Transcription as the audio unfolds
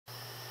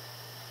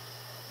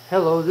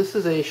Hello, this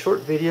is a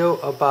short video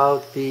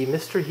about the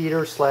Mr.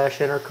 Heater /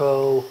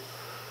 Enerco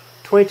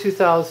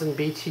 22,000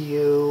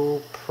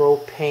 BTU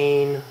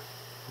propane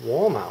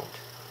wall mount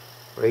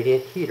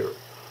radiant heater.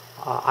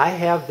 I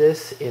have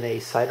this in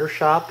a cider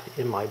shop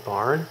in my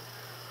barn.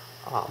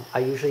 I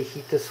usually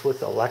heat this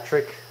with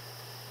electric,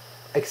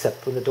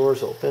 except when the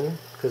door's open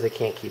because I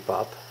can't keep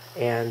up.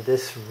 And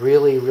this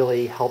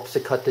really helps to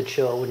cut the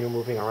chill when you're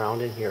moving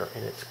around in here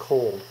and it's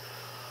cold.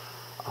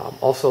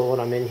 Also, when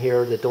I'm in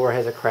here, the door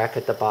has a crack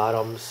at the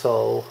bottom,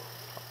 so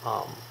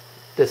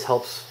this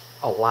helps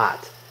a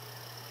lot.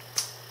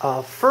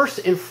 First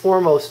and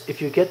foremost,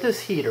 if you get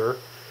this heater,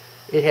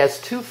 it has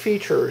two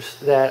features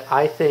that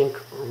I think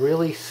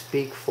really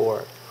speak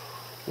for it.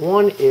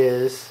 One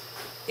is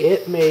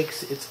it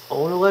makes its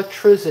own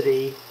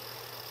electricity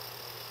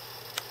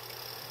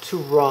to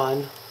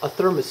run a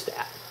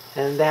thermostat,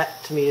 and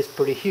that to me is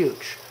pretty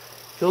huge.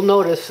 You'll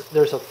notice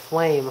there's a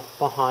flame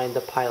behind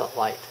the pilot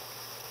light.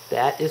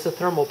 That is a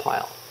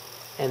thermopile,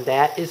 and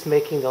that is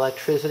making the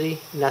electricity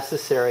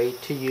necessary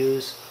to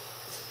use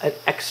an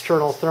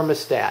external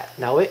thermostat.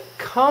 Now it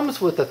comes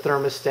with a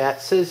thermostat,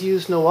 says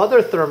use no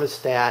other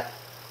thermostat.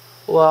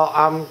 Well,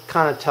 I'm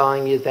kind of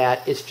telling you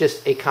that it's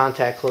just a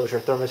contact closure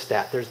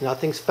thermostat. There's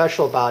nothing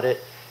special about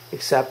it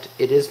except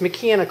it is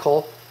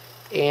mechanical,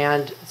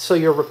 and so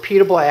your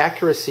repeatable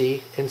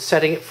accuracy in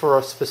setting it for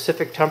a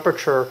specific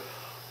temperature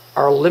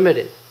are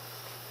limited.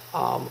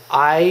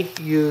 I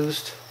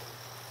used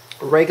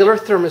regular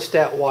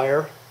thermostat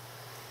wire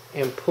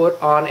and put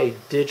on a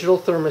digital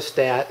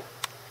thermostat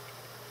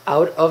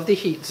out of the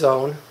heat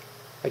zone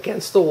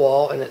against the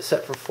wall, and it's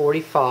set for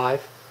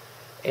 45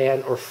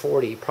 or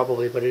 40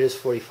 probably, but it is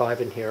 45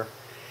 in here,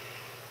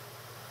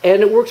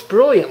 and it works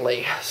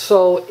brilliantly.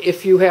 So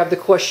if you have the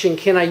question,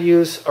 can I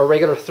use a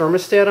regular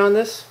thermostat on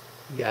this?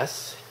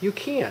 Yes, you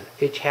can.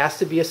 It has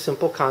to be a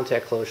simple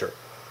contact closure,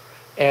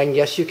 and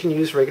yes, you can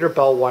use regular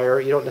bell wire.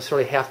 You don't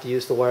necessarily have to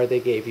use the wire they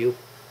gave you.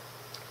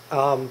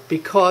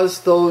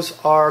 Because those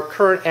are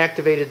current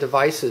activated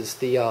devices,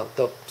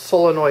 the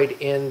solenoid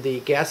in the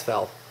gas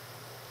valve,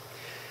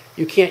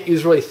 you can't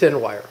use really thin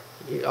wire.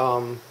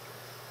 You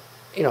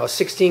know,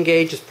 16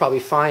 gauge is probably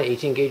fine,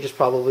 18 gauge is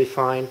probably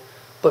fine,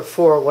 but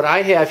for what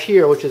I have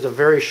here, which is a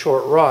very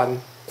short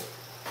run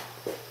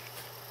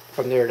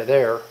from there to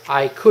there,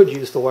 I could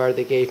use the wire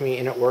they gave me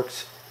and it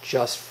works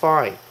just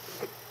fine.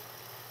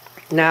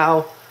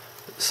 Now,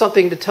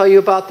 something to tell you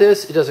about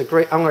this, it does a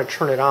great, I'm going to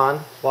turn it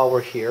on while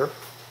we're here.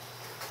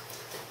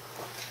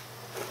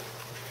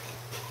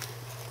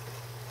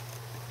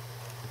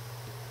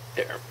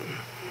 There.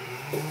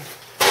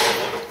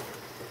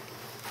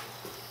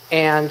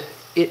 And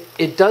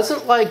it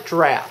doesn't like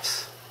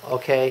drafts,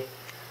 okay?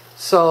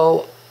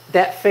 So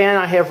that fan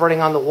I have running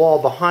on the wall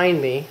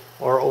behind me,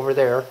 or over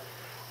there,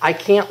 I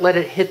can't let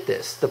it hit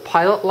this. The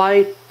pilot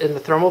light and the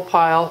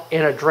thermopile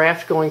and a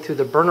draft going through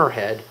the burner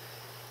head,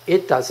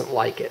 it doesn't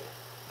like it.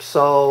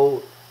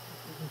 So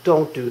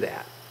don't do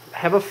that.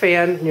 Have a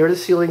fan near the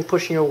ceiling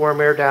pushing your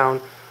warm air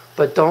down,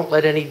 but don't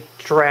let any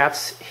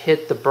drafts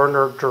hit the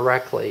burner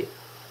directly,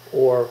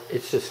 or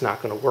it's just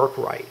not going to work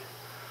right.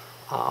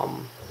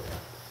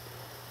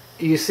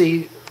 You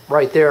see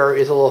right there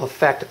is a little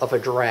effect of a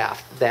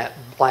draft, that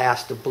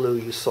blast of blue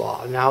you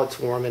saw. Now it's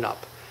warming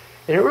up.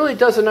 And it really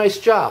does a nice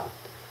job.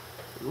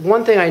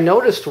 One thing I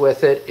noticed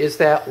with it is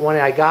that when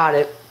I got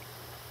it,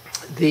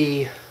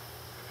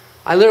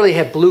 I literally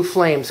had blue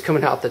flames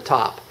coming out the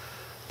top.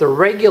 The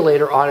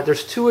regulator on it,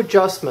 there's two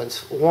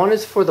adjustments. One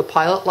is for the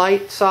pilot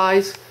light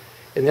size,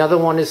 and the other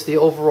one is the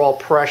overall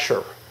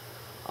pressure.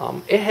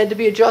 It had to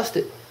be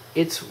adjusted.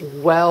 It's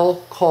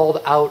well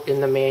called out in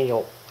the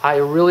manual. I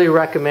really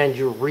recommend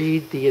you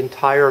read the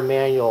entire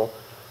manual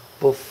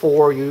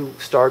before you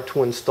start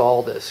to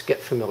install this.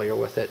 Get familiar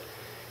with it.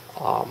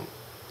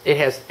 It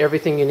has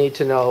everything you need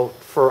to know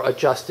for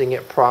adjusting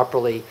it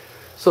properly.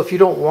 So if you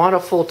don't want a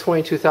full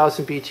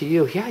 22,000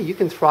 BTU, yeah, you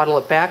can throttle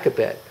it back a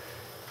bit.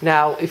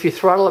 Now, if you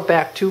throttle it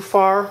back too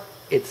far,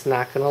 it's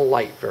not going to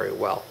light very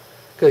well,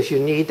 because you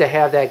need to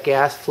have that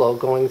gas flow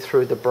going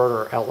through the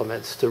burner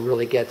elements to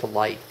really get the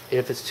light. And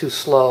if it's too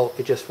slow,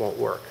 it just won't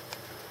work.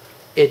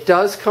 It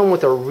does come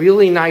with a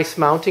really nice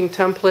mounting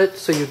template,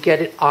 so you get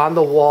it on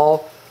the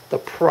wall the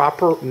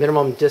proper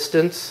minimum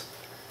distance.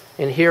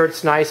 And here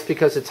it's nice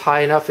because it's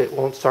high enough it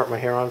won't start my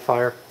hair on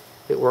fire.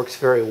 It works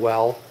very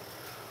well.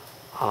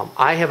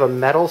 I have a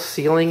metal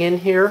ceiling in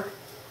here.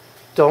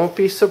 Don't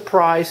be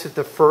surprised if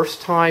the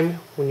first time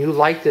when you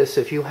light this,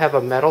 if you have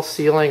a metal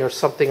ceiling or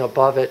something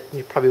above it,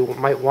 you probably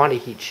might want a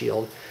heat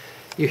shield,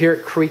 you hear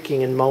it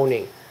creaking and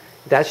moaning.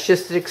 That's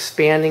just it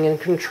expanding and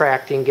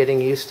contracting,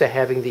 getting used to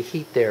having the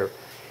heat there.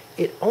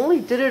 It only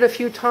did it a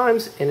few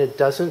times and it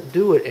doesn't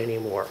do it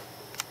anymore.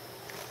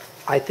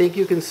 I think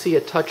you can see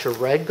a touch of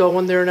red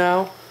going there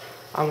now.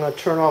 I'm going to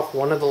turn off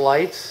one of the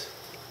lights.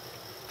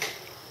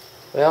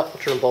 Well, I'll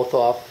turn them both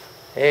off.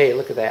 Hey,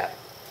 look at that.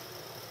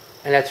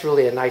 And that's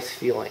really a nice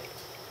feeling.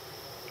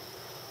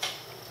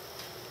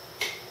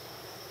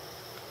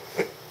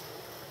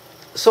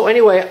 So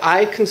anyway,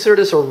 I consider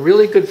this a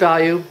really good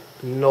value,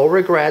 no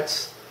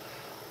regrets.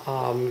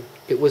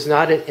 It was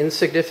not an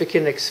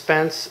insignificant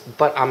expense,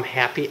 but I'm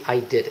happy I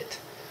did it.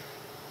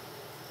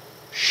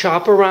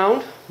 Shop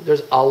around.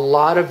 There's a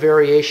lot of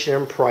variation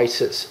in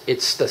prices.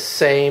 It's the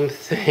same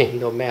thing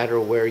no matter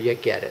where you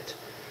get it.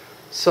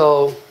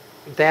 So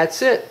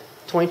that's it.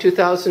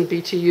 22,000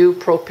 BTU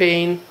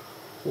propane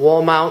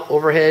wall mount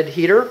overhead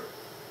heater.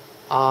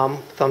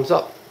 Thumbs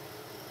up.